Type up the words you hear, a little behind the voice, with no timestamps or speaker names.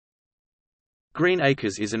Green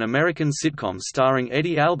Acres is an American sitcom starring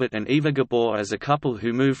Eddie Albert and Eva Gabor as a couple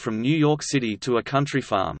who move from New York City to a country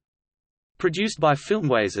farm. Produced by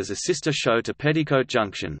Filmways as a sister show to Petticoat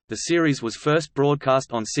Junction, the series was first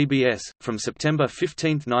broadcast on CBS, from September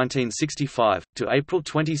 15, 1965, to April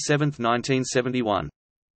 27, 1971.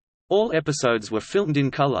 All episodes were filmed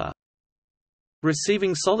in color.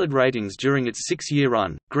 Receiving solid ratings during its six-year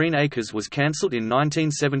run, Green Acres was cancelled in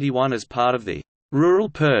 1971 as part of the "Rural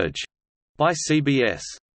Purge" by CBS.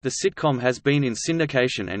 The sitcom has been in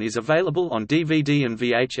syndication and is available on DVD and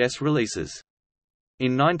VHS releases.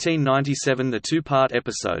 In 1997, the two-part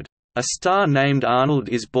episode, "A Star Named Arnold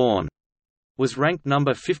Is Born," was ranked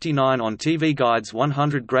number 59 on TV Guide's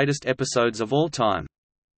 100 Greatest Episodes of All Time.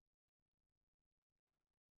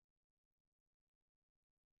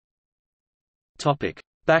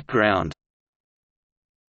 Background.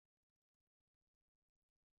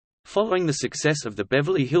 Following the success of the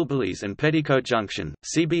Beverly Hillbillies and Petticoat Junction,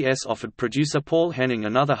 CBS offered producer Paul Henning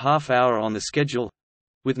another half-hour on the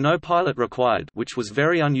schedule—with no pilot required, which was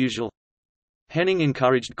very unusual. Henning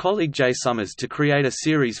encouraged colleague Jay Summers to create a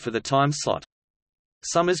series for the time slot.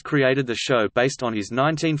 Summers created the show based on his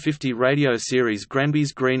 1950 radio series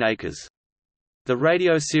iGranby's Green Acres. The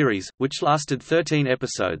radio series, which lasted 13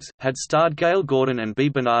 episodes, had starred Gail Gordon and Bea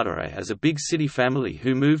Benaderet as a big city family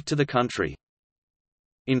who moved to the country.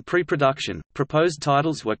 In pre-production, proposed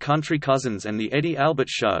titles were Country Cousins and The Eddie Albert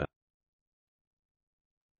Show.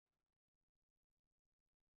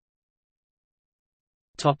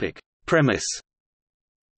 Premise.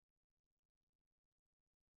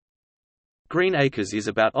 Green Acres is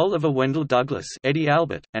about Oliver Wendell Douglas, Eddie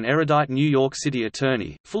Albert, an erudite New York City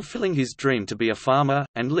attorney, fulfilling his dream to be a farmer,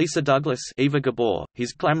 and Lisa Douglas, Eva Gabor,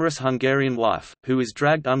 his glamorous Hungarian wife, who is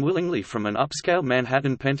dragged unwillingly from an upscale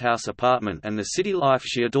Manhattan penthouse apartment and the city life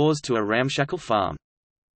she adores to a ramshackle farm.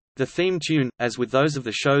 The theme tune, as with those of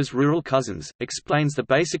the show's Rural Cousins, explains the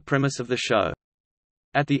basic premise of the show.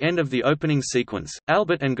 At the end of the opening sequence,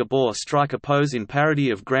 Albert and Gabor strike a pose in parody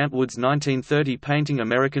of Grant Wood's 1930 painting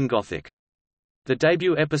American Gothic. The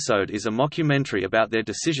debut episode is a mockumentary about their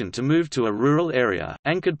decision to move to a rural area,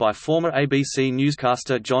 anchored by former ABC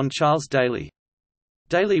newscaster John Charles Daly.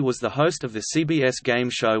 Daly was the host of the CBS game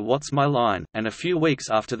show What's My Line, and a few weeks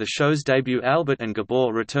after the show's debut Albert and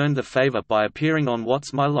Gabor returned the favor by appearing on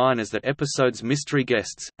What's My Line as the episode's mystery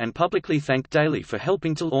guests, and publicly thanked Daly for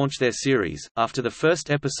helping to launch their series. After the first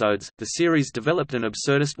episodes, the series developed an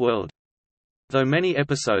absurdist world. Though many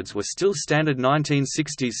episodes were still standard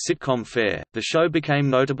 1960s sitcom fare, the show became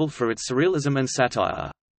notable for its surrealism and satire.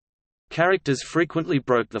 Characters frequently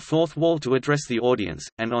broke the fourth wall to address the audience,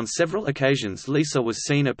 and on several occasions Lisa was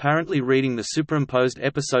seen apparently reading the superimposed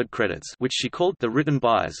episode credits, which she called the written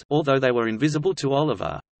bys, although they were invisible to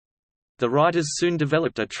Oliver. The writers soon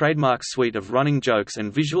developed a trademark suite of running jokes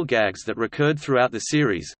and visual gags that recurred throughout the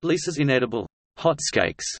series: Lisa's inedible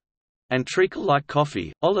hotcakes and treacle-like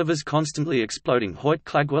coffee, Oliver's constantly exploding Hoyt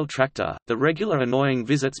Clagwell tractor, the regular annoying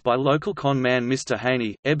visits by local con man Mr.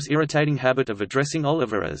 Haney, Eb's irritating habit of addressing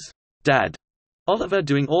Oliver as Dad, Oliver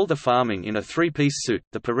doing all the farming in a three-piece suit,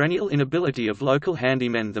 the perennial inability of local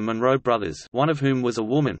handymen the Monroe brothers, one of whom was a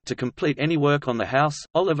woman, to complete any work on the house,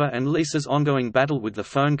 Oliver and Lisa's ongoing battle with the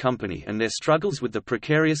phone company and their struggles with the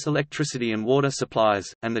precarious electricity and water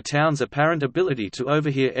supplies, and the town's apparent ability to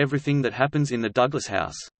overhear everything that happens in the Douglas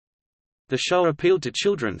house. The show appealed to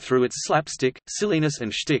children through its slapstick, silliness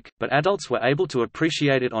and shtick, but adults were able to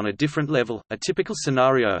appreciate it on a different level. A typical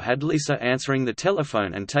scenario had Lisa answering the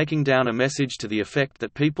telephone and taking down a message to the effect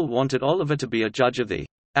that people wanted Oliver to be a judge of the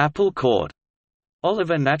apple court.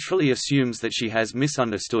 Oliver naturally assumes that she has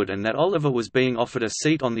misunderstood and that Oliver was being offered a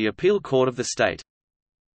seat on the appeal court of the state.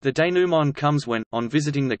 The denouement comes when, on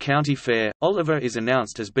visiting the county fair, Oliver is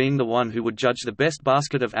announced as being the one who would judge the best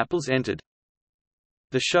basket of apples entered.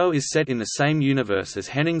 The show is set in the same universe as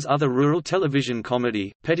Henning's other rural television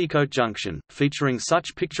comedy, Petticoat Junction, featuring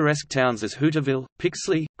such picturesque towns as Hooterville,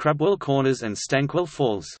 Pixley, Crabwell Corners and Stankwell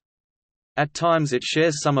Falls. At times it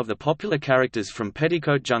shares some of the popular characters from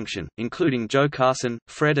Petticoat Junction, including Joe Carson,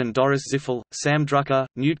 Fred and Doris Ziffel, Sam Drucker,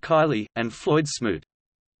 Newt Kiley, and Floyd Smoot.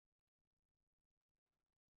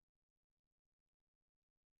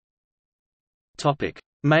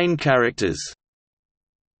 Main characters.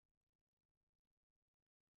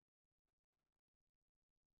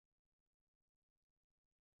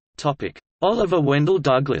 Oliver Wendell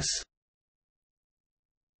Douglas.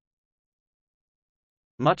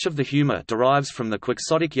 Much of the humor derives from the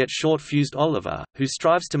quixotic yet short-fused Oliver, who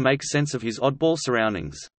strives to make sense of his oddball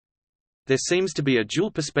surroundings. There seems to be a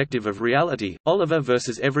dual perspective of reality, Oliver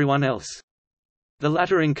versus everyone else. The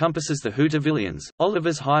latter encompasses the Hootervillians,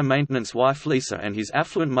 Oliver's high-maintenance wife Lisa and his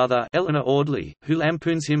affluent mother Eleanor Audley, who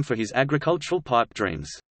lampoons him for his agricultural pipe dreams.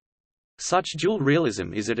 Such dual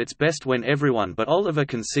realism is at its best when everyone but Oliver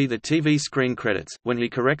can see the TV screen credits, when he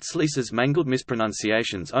corrects Lisa's mangled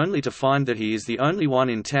mispronunciations only to find that he is the only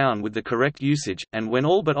one in town with the correct usage, and when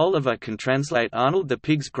all but Oliver can translate Arnold the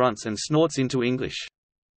pig's grunts and snorts into English.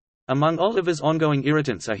 Among Oliver's ongoing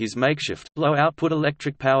irritants are his makeshift, low-output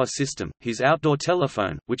electric power system, his outdoor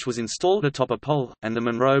telephone, which was installed atop a pole, and the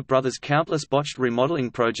Monroe brothers' countless botched remodeling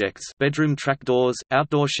projects, bedroom trapdoors,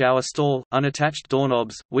 outdoor shower stall, unattached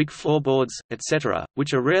doorknobs, weak floorboards, etc.,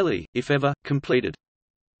 which are rarely, if ever, completed.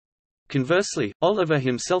 Conversely, Oliver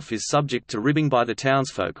himself is subject to ribbing by the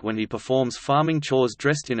townsfolk when he performs farming chores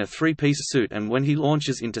dressed in a three-piece suit and when he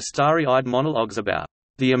launches into starry-eyed monologues about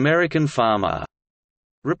the American farmer,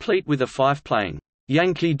 replete with a fife playing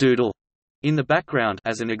Yankee Doodle in the background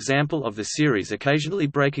as an example of the series occasionally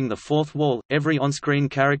breaking the fourth wall. Every on-screen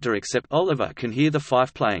character except Oliver can hear the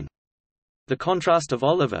fife playing. The contrast of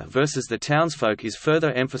Oliver versus the townsfolk is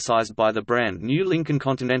further emphasized by the brand new Lincoln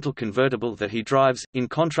Continental convertible that he drives, in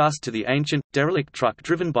contrast to the ancient, derelict truck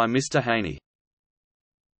driven by Mr. Haney.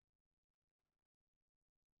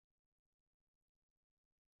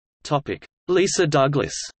 Lisa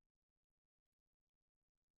Douglas.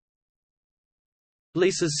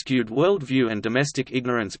 Lisa's skewed worldview and domestic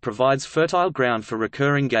ignorance provides fertile ground for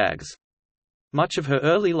recurring gags. Much of her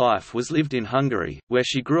early life was lived in Hungary, where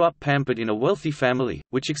she grew up pampered in a wealthy family,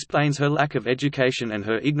 which explains her lack of education and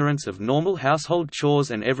her ignorance of normal household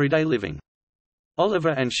chores and everyday living.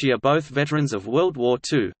 Oliver and she are both veterans of World War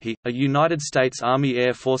II, he, a United States Army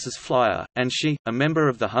Air Forces flyer, and she, a member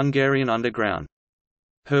of the Hungarian underground.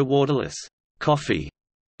 Her waterless coffee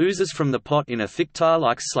oozes from the pot in a thick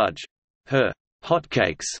tar-like sludge. Her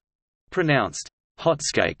hotcakes, pronounced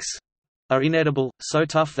hotskakes, are inedible, so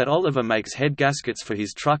tough that Oliver makes head gaskets for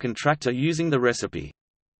his truck and tractor using the recipe.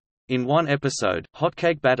 In one episode,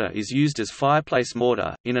 hotcake batter is used as fireplace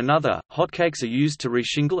mortar, in another, hotcakes are used to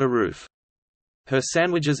reshingle a roof. Her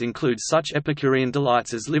sandwiches include such Epicurean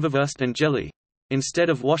delights as liverwurst and jelly. Instead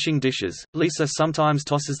of washing dishes, Lisa sometimes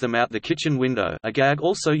tosses them out the kitchen window, a gag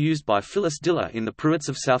also used by Phyllis Diller in The Pruitts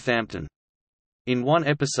of Southampton. In one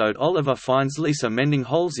episode, Oliver finds Lisa mending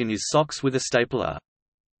holes in his socks with a stapler.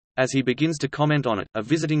 As he begins to comment on it, a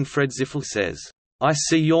visiting Fred Ziffel says, "I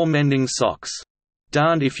see you're mending socks.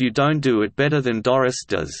 Darned if you don't do it better than Doris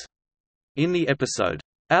does." In the episode,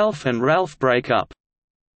 "Alf and Ralph Break Up,"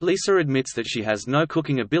 Lisa admits that she has no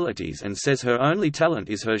cooking abilities and says her only talent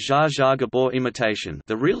is her Zsa Zsa Gabor imitation.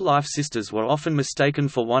 The real-life sisters were often mistaken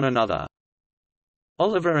for one another.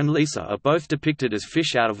 Oliver and Lisa are both depicted as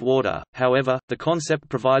fish out of water, however, the concept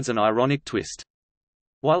provides an ironic twist.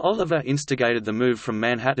 While Oliver instigated the move from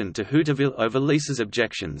Manhattan to Hooterville over Lisa's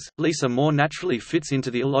objections, Lisa more naturally fits into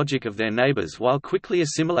the illogic of their neighbors while quickly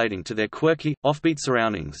assimilating to their quirky, offbeat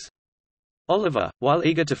surroundings. Oliver, while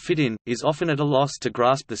eager to fit in, is often at a loss to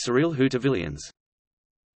grasp the surreal Hootervillians.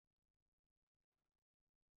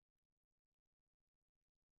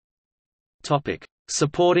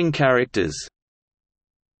 Supporting characters.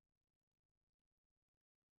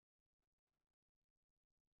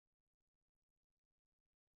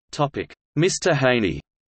 Mr. Haney.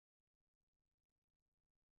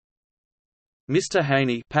 Mr.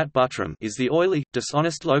 Haney, Pat Buttram, is the oily,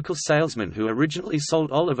 dishonest local salesman who originally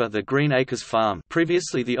sold Oliver the Green Acres farm,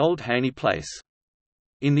 previously the old Haney place.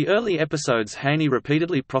 In the early episodes, Haney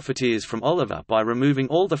repeatedly profiteers from Oliver by removing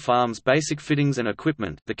all the farm's basic fittings and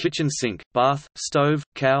equipment, the kitchen sink, bath, stove,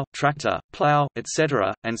 cow, tractor, plow,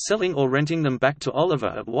 etc., and selling or renting them back to Oliver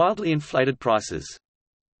at wildly inflated prices.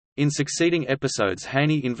 In succeeding episodes,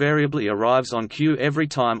 Haney invariably arrives on cue every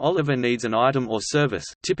time Oliver needs an item or service,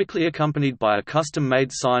 typically accompanied by a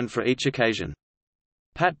custom-made sign for each occasion.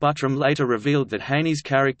 Pat Buttram later revealed that Haney's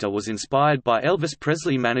character was inspired by Elvis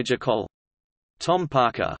Presley manager Col. Tom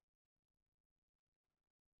Parker.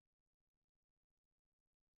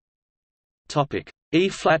 E.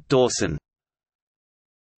 Flat Dawson.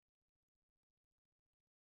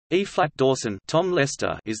 E. Flat Dawson, Tom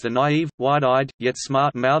Lester, is the naive, wide-eyed, yet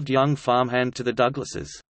smart-mouthed young farmhand to the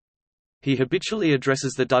Douglases. He habitually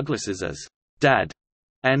addresses the Douglases as "Dad"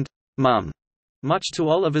 and "Mum," much to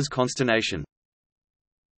Oliver's consternation.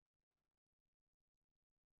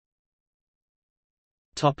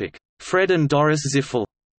 Fred and Doris Ziffel.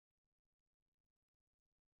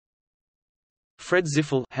 Fred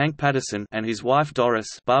Ziffel, Hank Patterson, and his wife Doris,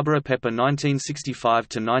 Barbara Pepper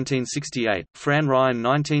 (1965–1968), Fran Ryan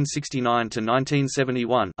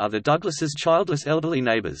 (1969–1971), are the Douglases' childless elderly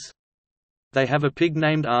neighbors. They have a pig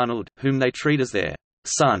named Arnold, whom they treat as their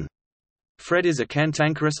son. Fred is a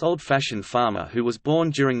cantankerous old-fashioned farmer who was born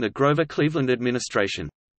during the Grover Cleveland administration.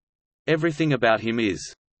 Everything about him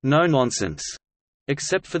is no-nonsense,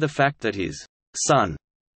 except for the fact that his son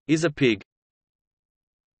is a pig.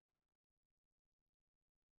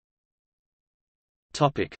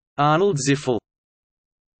 Arnold Ziffel.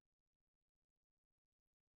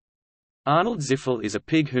 Arnold Ziffel is a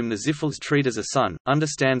pig whom the Ziffels treat as a son,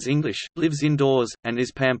 understands English, lives indoors, and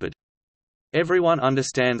is pampered. Everyone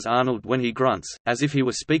understands Arnold when he grunts, as if he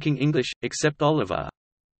were speaking English, except Oliver.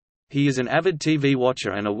 He is an avid TV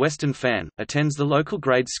watcher and a Western fan, attends the local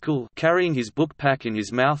grade school carrying his book pack in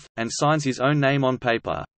his mouth, and signs his own name on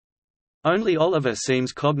paper. Only Oliver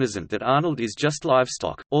seems cognizant that Arnold is just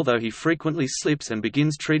livestock, although he frequently slips and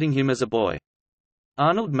begins treating him as a boy.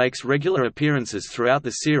 Arnold makes regular appearances throughout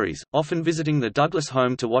the series, often visiting the Douglas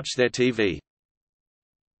home to watch their TV.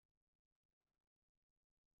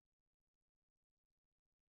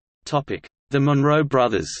 The Monroe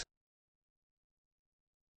brothers.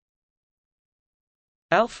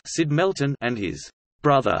 Alf Sid Melton and his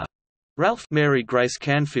brother, Ralph Mary Grace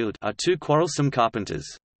Canfield, are two quarrelsome carpenters.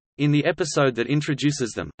 In the episode that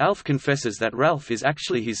introduces them, Alf confesses that Ralph is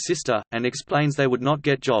actually his sister, and explains they would not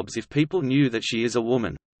get jobs if people knew that she is a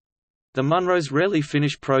woman. The Monroes rarely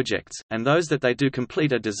finish projects, and those that they do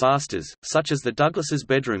complete are disasters, such as the Douglases'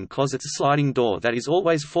 bedroom closet's sliding door that is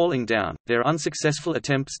always falling down, their unsuccessful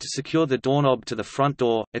attempts to secure the doorknob to the front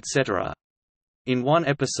door, etc. In one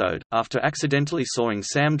episode, after accidentally sawing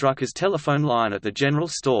Sam Drucker's telephone line at the general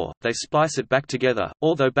store, they splice it back together,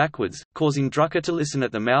 although backwards, causing Drucker to listen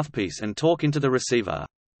at the mouthpiece and talk into the receiver.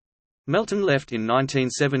 Melton left in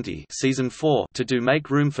 1970 season 4 to do Make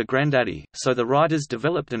Room for Granddaddy, so the writers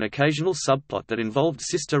developed an occasional subplot that involved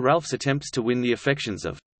Sister Ralph's attempts to win the affections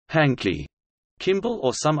of Hanky Kimball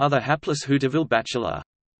or some other hapless Hooterville bachelor.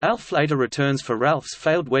 Alf later returns for Ralph's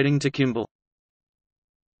failed wedding to Kimball.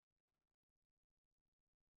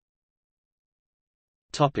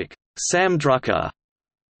 Sam Drucker.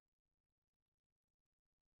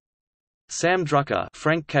 Sam Drucker,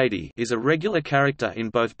 Frank Cady, is a regular character in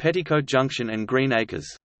both Petticoat Junction and Green Acres.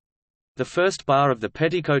 The first bar of the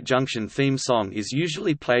Petticoat Junction theme song is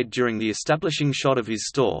usually played during the establishing shot of his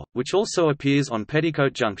store, which also appears on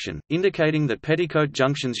Petticoat Junction, indicating that Petticoat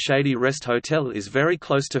Junction's Shady Rest Hotel is very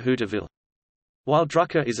close to Hooterville. While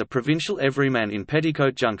Drucker is a provincial everyman in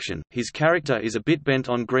Petticoat Junction, his character is a bit bent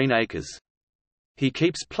on Green Acres. He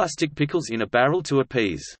keeps plastic pickles in a barrel to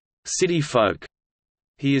appease city folk.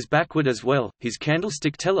 He is backward as well, his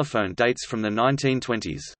candlestick telephone dates from the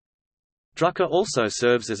 1920s. Drucker also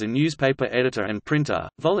serves as a newspaper editor and printer,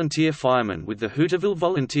 volunteer fireman with the Hooterville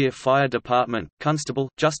Volunteer Fire Department, constable,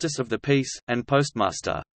 justice of the peace, and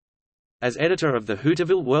postmaster. As editor of the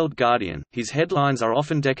Hooterville World Guardian, his headlines are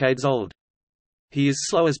often decades old. He is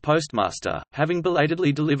slow as postmaster, having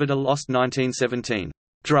belatedly delivered a lost 1917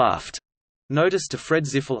 draft notice to Fred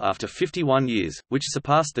Ziffel after 51 years, which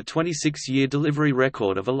surpassed the 26-year delivery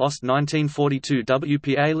record of a lost 1942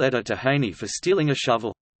 WPA letter to Haney for stealing a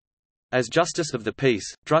shovel. As Justice of the Peace,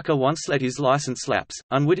 Drucker once let his license lapse,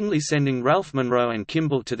 unwittingly sending Ralph Monroe and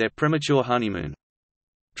Kimball to their premature honeymoon.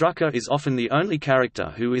 Drucker is often the only character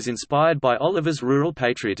who is inspired by Oliver's rural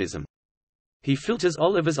patriotism. He filters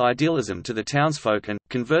Oliver's idealism to the townsfolk and,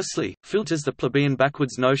 conversely, filters the plebeian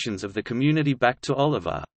backwards notions of the community back to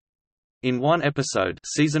Oliver. In one episode,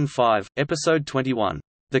 Season 5, Episode 21,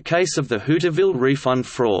 The Case of the Hooterville Refund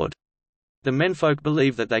Fraud, the menfolk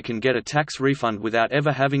believe that they can get a tax refund without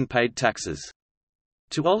ever having paid taxes.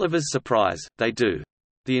 To Oliver's surprise, they do.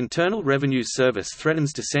 The Internal Revenue Service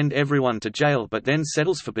threatens to send everyone to jail but then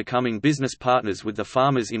settles for becoming business partners with the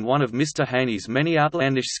farmers in one of Mr. Haney's many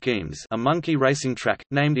outlandish schemes, a monkey racing track,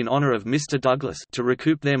 named in honor of Mr. Douglas, to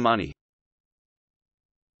recoup their money.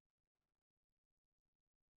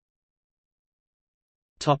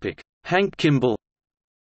 Hank Kimball.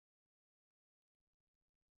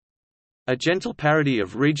 A gentle parody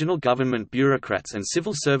of regional government bureaucrats and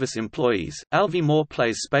civil service employees, Alvy Moore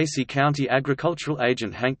plays Spacey County agricultural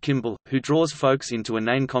agent Hank Kimball, who draws folks into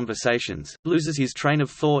inane conversations, loses his train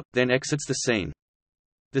of thought, then exits the scene.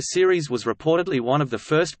 The series was reportedly one of the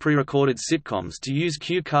first pre-recorded sitcoms to use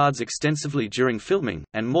cue cards extensively during filming,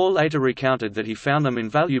 and Moore later recounted that he found them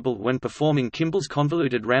invaluable when performing Kimball's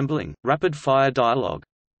convoluted rambling, rapid-fire dialogue.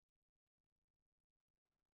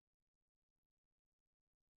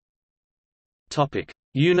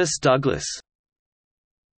 Eunice Douglas.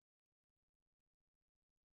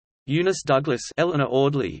 Eunice Douglas, Eleanor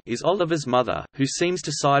Audley, is Oliver's mother, who seems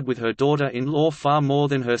to side with her daughter-in-law far more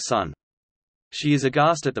than her son. She is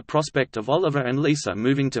aghast at the prospect of Oliver and Lisa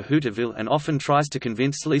moving to Hooterville and often tries to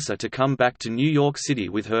convince Lisa to come back to New York City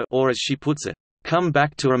with her, or as she puts it, "come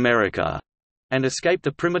back to America," and escape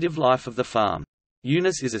the primitive life of the farm.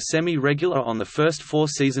 Eunice is a semi-regular on the first 4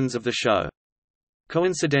 seasons of the show.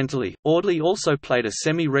 Coincidentally, Audley also played a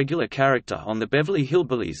semi-regular character on the Beverly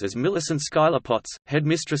Hillbillies as Millicent Schuyler Potts,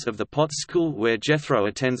 headmistress of the Potts School where Jethro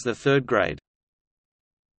attends the 3rd grade.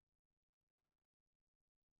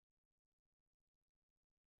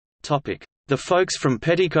 The folks from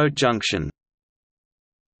Petticoat Junction.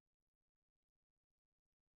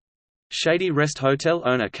 Shady Rest Hotel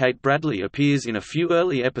owner Kate Bradley appears in a few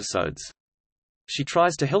early episodes. She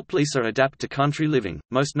tries to help Lisa adapt to country living,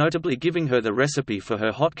 most notably giving her the recipe for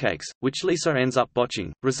her hotcakes, which Lisa ends up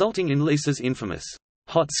botching, resulting in Lisa's infamous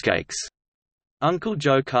hotcakes. Uncle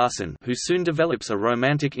Joe Carson, who soon develops a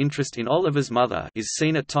romantic interest in Oliver's mother, is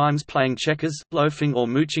seen at times playing checkers, loafing or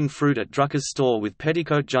mooching fruit at Drucker's store with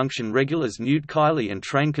Petticoat Junction regulars Newt Kiley and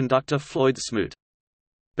train conductor Floyd Smoot.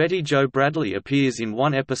 Betty Jo Bradley appears in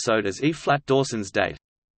one episode as Eb Dawson's date.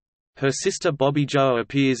 Her sister Bobby Jo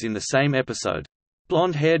appears in the same episode.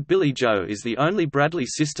 Blonde-haired Billy Jo is the only Bradley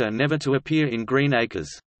sister never to appear in Green Acres.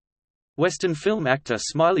 Western film actor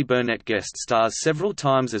Smiley Burnett guest stars several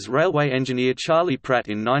times as railway engineer Charlie Pratt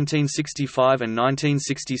in 1965 and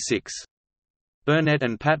 1966. Burnett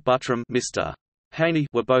and Pat Buttram Mr. Haney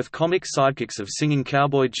were both comic sidekicks of singing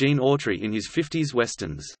cowboy Gene Autry in his 50s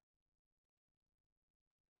westerns.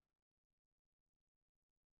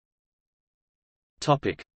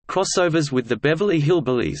 Crossovers with the Beverly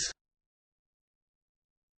Hillbillies.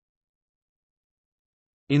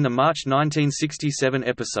 In the March 1967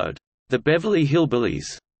 episode, The Beverly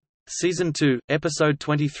Hillbillies, Season 2, Episode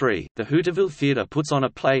 23, the Hooterville Theater puts on a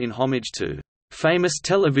play in homage to famous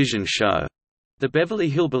television show, The Beverly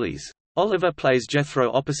Hillbillies. Oliver plays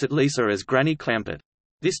Jethro opposite Lisa as Granny Clampett.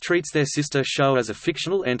 This treats their sister show as a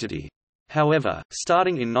fictional entity. However,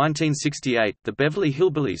 starting in 1968, the Beverly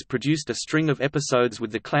Hillbillies produced a string of episodes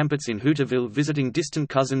with the Clampetts in Hooterville visiting distant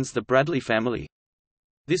cousins the Bradley family.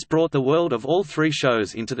 This brought the world of all 3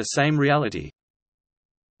 shows into the same reality.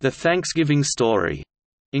 The Thanksgiving Story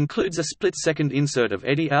includes a split-second insert of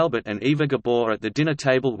Eddie Albert and Eva Gabor at the dinner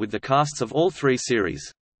table with the casts of all 3 series.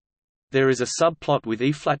 There is a subplot with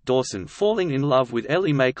Eb Dawson falling in love with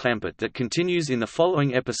Ellie Mae Clampett that continues in the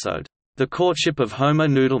following episode, The Courtship of Homer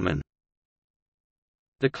Noodleman.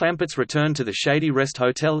 The Clampetts return to the Shady Rest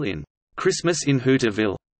Hotel in Christmas in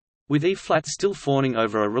Hooterville, with Eb still fawning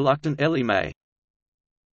over a reluctant Ellie Mae.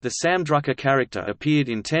 The Sam Drucker character appeared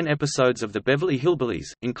in 10 episodes of the Beverly Hillbillies,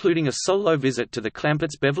 including a solo visit to the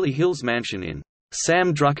Clampetts' Beverly Hills mansion in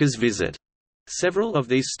Sam Drucker's Visit. Several of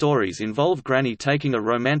these stories involve Granny taking a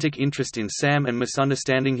romantic interest in Sam and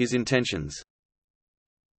misunderstanding his intentions.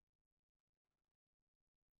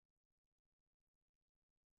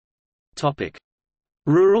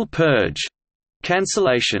 Rural purge.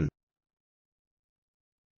 Cancellation.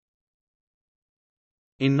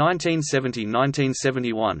 In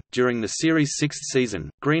 1970–1971, during the series' 6th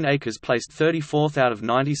season, Green Acres placed 34th out of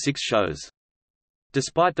 96 shows.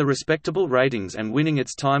 Despite the respectable ratings and winning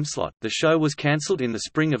its time slot, the show was cancelled in the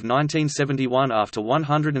spring of 1971 after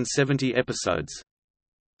 170 episodes.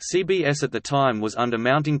 CBS at the time was under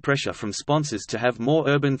mounting pressure from sponsors to have more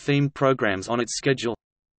urban-themed programs on its schedule.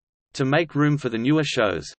 To make room for the newer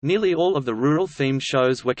shows, nearly all of the rural-themed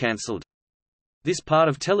shows were cancelled. This part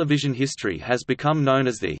of television history has become known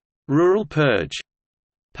as the rural purge.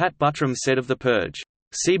 Pat Buttram said of the purge,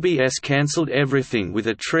 "CBS cancelled everything with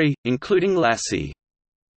a tree, including Lassie."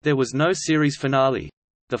 There was no series finale.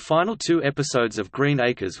 The final 2 episodes of Green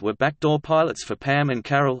Acres were backdoor pilots for Pam and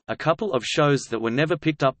Carol, a couple of shows that were never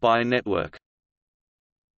picked up by a network.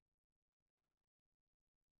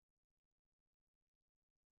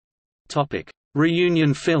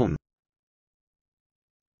 Reunion film.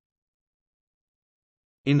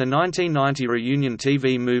 In the 1990 reunion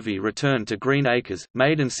TV movie Return to Green Acres,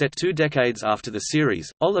 made and set 2 decades after the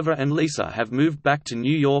series, Oliver and Lisa have moved back to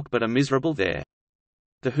New York but are miserable there.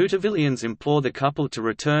 The Hootervillians implore the couple to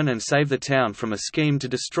return and save the town from a scheme to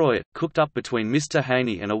destroy it, cooked up between Mr.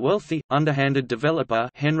 Haney and a wealthy, underhanded developer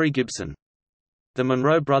Henry Gibson. The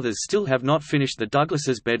Monroe brothers still have not finished the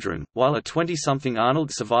Douglases' bedroom, while a 20-something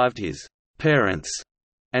Arnold survived his parents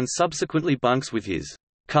and subsequently bunks with his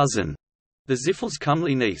cousin, the Ziffels'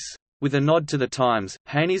 comely niece. With a nod to the times,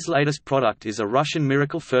 Haney's latest product is a Russian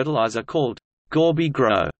miracle fertilizer called Gorby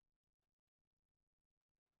Grow.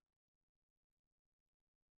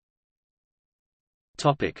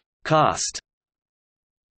 Cast.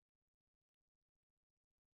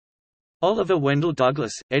 Oliver Wendell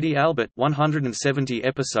Douglas, Eddie Albert 170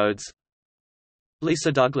 episodes.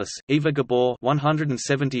 Lisa Douglas, Eva Gabor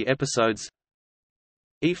 170 episodes.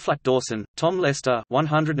 E. Dawson, Tom Lester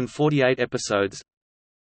 148 episodes.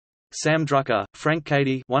 Sam Drucker, Frank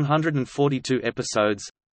Cady 142 episodes.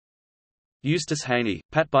 Eustace Haney,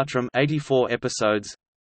 Pat Buttram 84 episodes.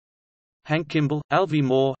 Hank Kimball, Alvy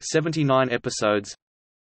Moore 79 episodes.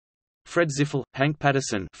 Fred Ziffel, Hank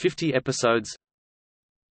Patterson 50 episodes.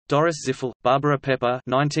 Doris Ziffel, Barbara Pepper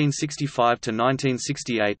 1965 to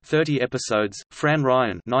 1968 30 episodes. Fran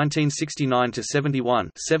Ryan 1969 to 71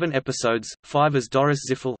 7 episodes, 5 as Doris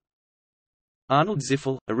Ziffel. Arnold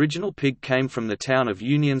Ziffel, original pig came from the town of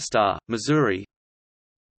Union Star, Missouri.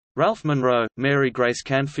 Ralph Monroe, Mary Grace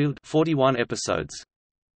Canfield 41 episodes.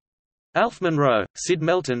 Alf Monroe, Sid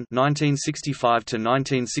Melton 1965 to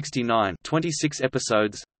 1969 26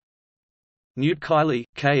 episodes. Newt Kiley,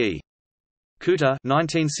 K.E. Cooter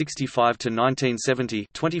 1965 to 1970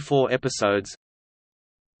 24 episodes.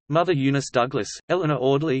 Mother Eunice Douglas, Eleanor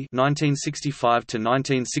Audley 1965 to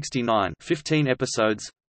 1969 15 episodes.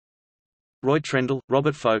 Roy Trendle,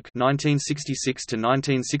 Robert Folk 1966 to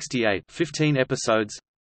 1968 15 episodes.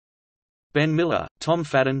 Ben Miller, Tom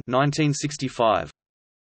Fadden 1965.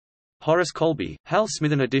 Horace Colby, Hal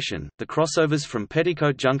Smithen edition. The crossovers from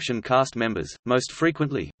Petticoat Junction cast members, most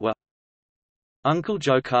frequently, were Uncle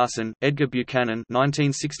Joe Carson, Edgar Buchanan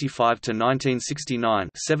 1965 to 1969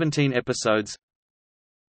 17 episodes.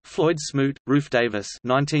 Floyd Smoot, Ruth Davis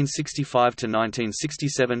 1965 to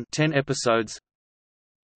 1967 10 episodes.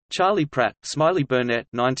 Charlie Pratt, Smiley Burnett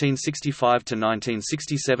 1965 to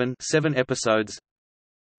 1967 7 episodes.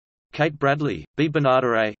 Kate Bradley, B.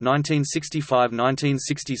 Bernardare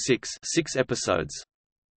 1965–1966 6 episodes.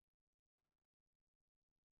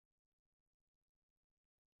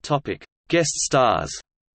 Topic: Guest stars.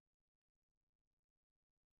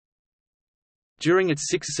 During its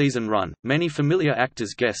six-season run, many familiar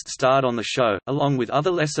actors guest-starred on the show, along with other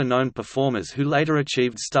lesser-known performers who later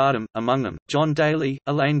achieved stardom, among them, John Daly,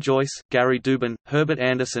 Elaine Joyce, Gary Dubin, Herbert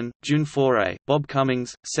Anderson, June Foray, Bob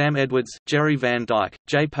Cummings, Sam Edwards, Jerry Van Dyke,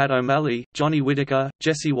 J. Pat O'Malley, Johnny Whitaker,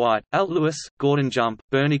 Jesse White, Al Lewis, Gordon Jump,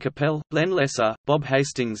 Bernie Capel, Len Lesser, Bob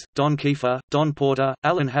Hastings, Don Kiefer, Don Porter,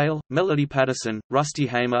 Alan Hale, Melody Patterson, Rusty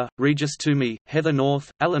Hamer, Regis Toomey, Heather North,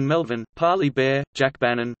 Alan Melvin, Parley Bear, Jack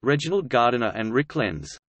Bannon, Reginald Gardiner and Rick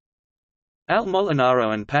Lenz. Al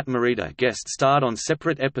Molinaro and Pat Morita guest-starred on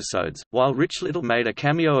separate episodes, while Rich Little made a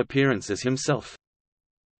cameo appearance as himself.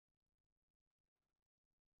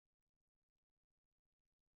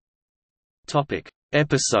 Topic: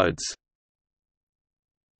 Episodes.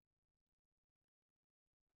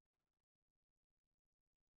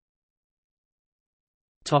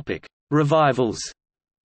 Topic: Revivals.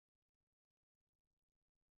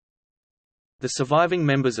 The surviving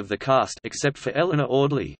members of the cast, except for Eleanor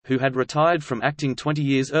Audley, who had retired from acting 20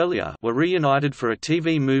 years earlier, were reunited for a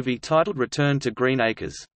TV movie titled Return to Green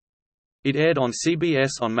Acres. It aired on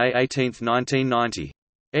CBS on May 18, 1990.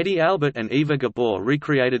 Eddie Albert and Eva Gabor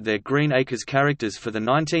recreated their Green Acres characters for the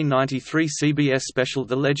 1993 CBS special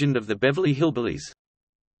The Legend of the Beverly Hillbillies.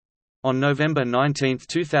 On November 19,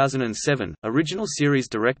 2007, original series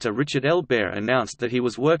director Richard L. Baer announced that he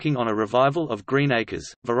was working on a revival of Green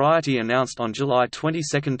Acres. Variety announced on July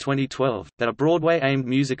 22, 2012, that a Broadway-aimed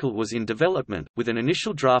musical was in development, with an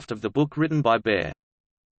initial draft of the book written by Baer.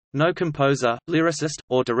 No composer, lyricist,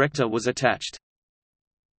 or director was attached.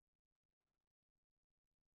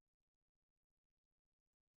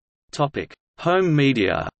 Home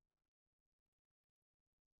media.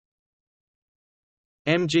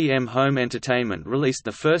 MGM Home Entertainment released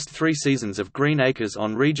the first 3 seasons of Green Acres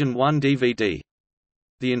on Region 1 DVD.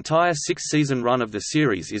 The entire 6-season run of the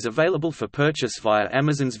series is available for purchase via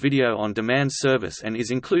Amazon's video on demand service and is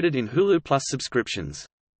included in Hulu Plus subscriptions.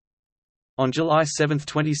 On July 7,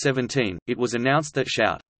 2017, it was announced that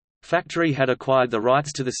Shout! Factory had acquired the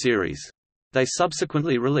rights to the series. They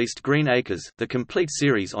subsequently released Green Acres, the complete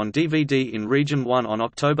series on DVD in Region 1 on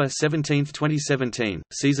October 17, 2017.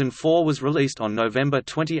 Season 4 was released on November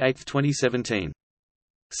 28, 2017.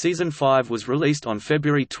 Season 5 was released on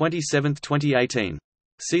February 27, 2018.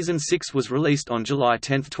 Season 6 was released on July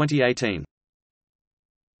 10, 2018.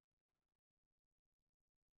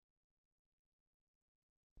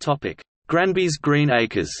 Topic: Granby's Green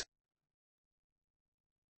Acres.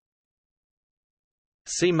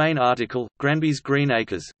 See main article, Granby's Green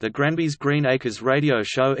Acres. The Granby's Green Acres radio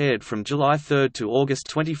show aired from July 3 to August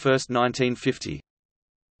 21, 1950.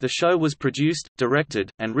 The show was produced,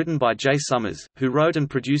 directed, and written by Jay Summers, who wrote and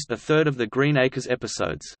produced a third of the Green Acres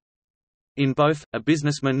episodes. In both, a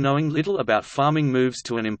businessman knowing little about farming moves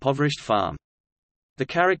to an impoverished farm. The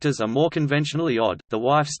characters are more conventionally odd, the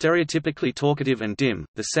wife stereotypically talkative and dim.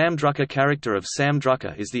 The Sam Drucker character of Sam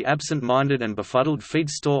Drucker is the absent-minded and befuddled feed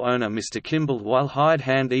store owner Mr. Kimball, while hired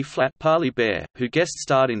hand E-flat Parley Bear, who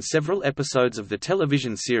guest-starred in several episodes of the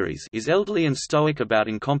television series, is elderly and stoic about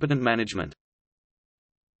incompetent management.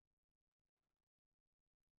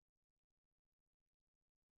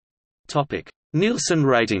 Nielsen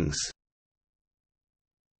ratings.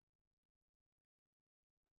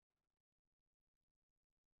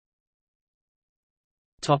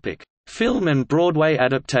 Film and Broadway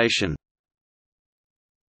adaptation.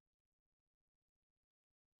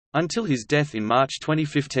 Until his death in March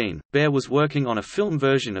 2015, Bear was working on a film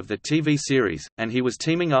version of the TV series, and he was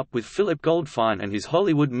teaming up with Philip Goldfine and his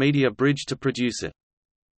Hollywood Media Bridge to produce it.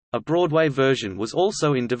 A Broadway version was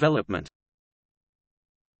also in development.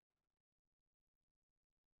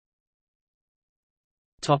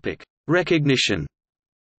 Recognition.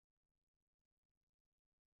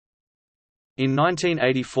 In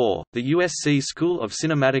 1984, the USC School of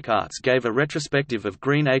Cinematic Arts gave a retrospective of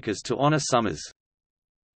Green Acres to honor Summers.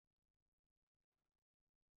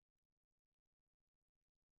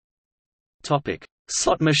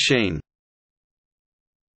 Slot machine.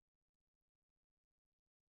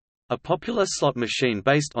 A popular slot machine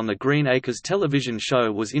based on the Green Acres television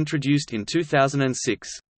show was introduced in 2006.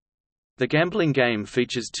 The gambling game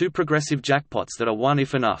features 2 progressive jackpots that are won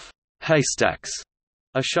if enough haystacks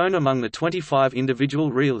are shown among the 25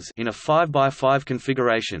 individual reels in a 5x5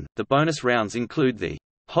 configuration. The bonus rounds include the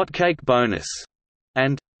Hotcake Bonus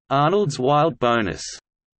and Arnold's Wild Bonus.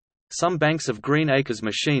 Some banks of Green Acres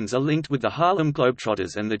machines are linked with the Harlem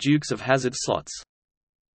Globetrotters and the Dukes of Hazzard slots.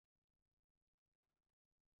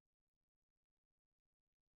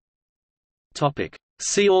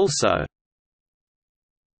 See also: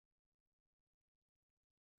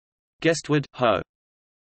 Guestwood, Ho.